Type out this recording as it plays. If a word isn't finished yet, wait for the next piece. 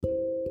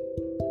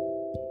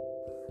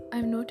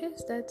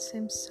noticed that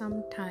since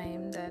some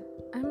time that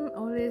I'm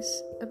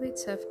always a bit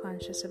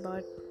self-conscious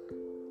about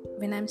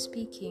when I'm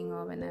speaking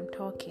or when I'm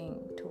talking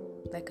to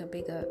like a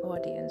bigger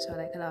audience or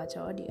like a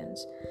larger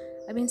audience.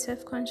 I've been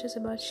self-conscious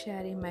about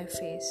sharing my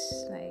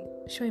face, like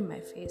showing my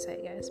face, I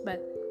guess, but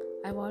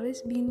I've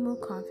always been more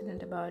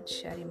confident about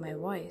sharing my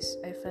voice.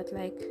 I felt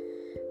like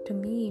to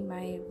me,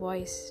 my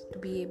voice to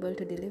be able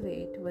to deliver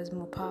it was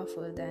more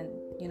powerful than,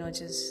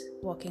 just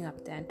walking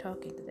up there and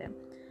talking to them.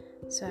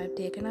 So I've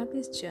taken up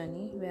this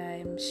journey where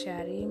I'm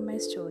sharing my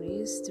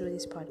stories through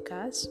this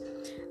podcast,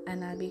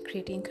 and I'll be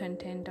creating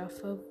content of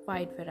a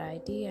wide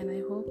variety, and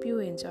I hope you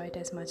enjoy it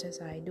as much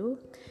as I do,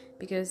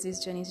 because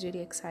this journey is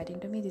really exciting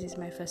to me. This is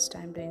my first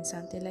time doing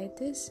something like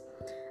this,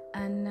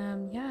 and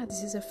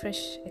this is a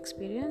fresh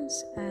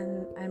experience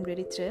and I'm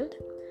really thrilled.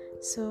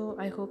 So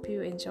I hope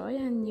you enjoy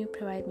and you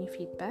provide me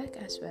feedback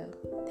as well.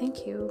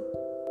 Thank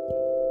you.